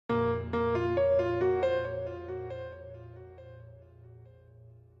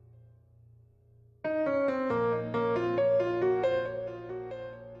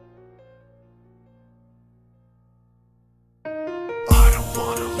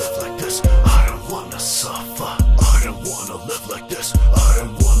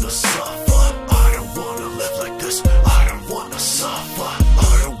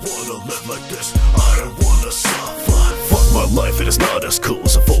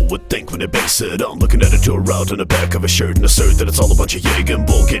would think when they base it on looking at a tour route on the back of a shirt and assert that it's all a bunch of yig and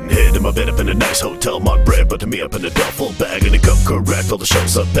bull. Getting hit in my bed up in a nice hotel, my bread, but to me up in a duffel bag and a cup correct. All the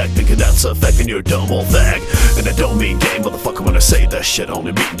shows up back thinking that's affecting your dumb old fag. And I don't mean game, motherfucker, when I say that shit.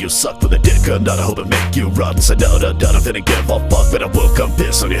 Only mean you suck with a dick, and not I hope it make you rot inside out. I'm finna give a fuck, but I will come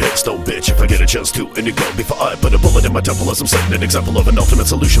piss on your headstone, bitch, if I get a chance to. And you go before I put a bullet in my temple as I'm setting an example of an ultimate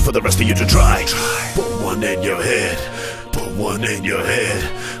solution for the rest of you to try. Put one in your head, put one in your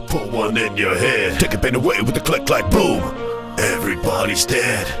head, put one in your head. Take a pain away with a click like boom. Everybody's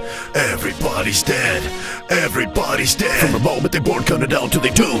dead, everybody's dead, everybody's dead. From the moment they born, counting down till they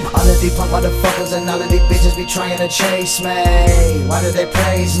doom. All of these punk motherfuckers and all of these bitches be trying to chase me. Why do they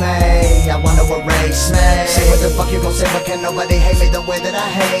praise me? I wanna erase me. Say what the fuck you gon' say, but can nobody hate me the way that I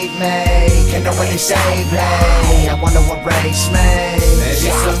hate me? Can nobody save me? I wanna erase me.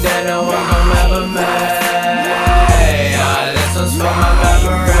 Maybe someday no one gon' remember me. This one's for my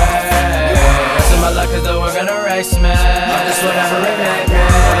memory. My luck is the world gonna erase me. Just whatever it may be.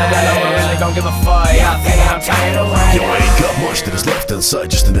 I don't know, really don't give a fuck. I think I'm tired of waiting. You ain't got much that is left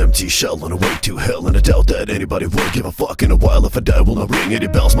inside, just an empty shell on a way to hell. And I doubt that anybody would give a fuck in a while. If I die, will not ring any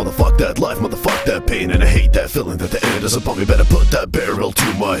bells. Motherfuck that life, motherfuck that pain. And I hate that feeling that the end is upon me. Better put that barrel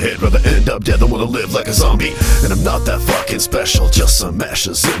to my head. Rather end up dead than wanna live like a zombie. And I'm not that fucking special, just some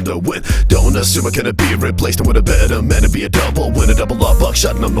ashes in the wind. Don't assume I can be replaced. I'm with a better man to be a double win. A double up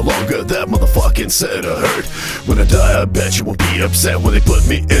buckshot, and I'm no longer that motherfucking said I heard. When I die, I bet you won't be upset when they put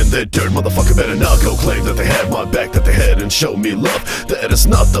me in the dirt. Motherfucker better not go claim that they had my back, that they had and show me love. That is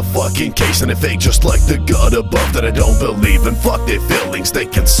not the fucking case, and it fake just like the God above. That I don't believe in, fuck their feelings, they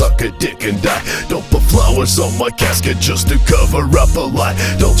can suck a dick and die. Don't put flowers on my casket just to cover up a lie.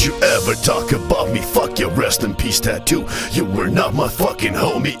 Don't you ever talk about me, fuck your rest in peace tattoo. You were not my fucking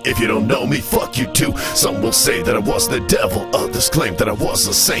homie, if you don't know me, fuck you too. Some will say that I was the devil, others claim that I was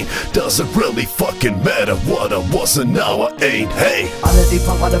a saint. Doesn't really fucking matter what I was and now I ain't. Hey, all of these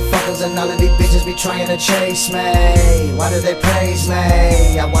punk motherfuckers and all of these bitches be trying to chase me. Why do they praise me?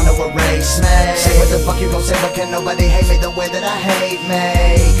 I wanna erase me. Say what the fuck you gon' say, but can nobody hate me the way that I hate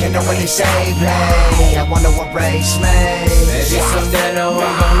me? Can nobody save me? I wanna erase me. Maybe someday no one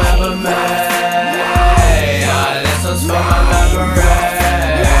gon' remember me. This one's for my memory.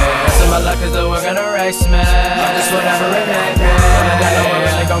 So my luck is the world gonna erase me. Just whatever it may be.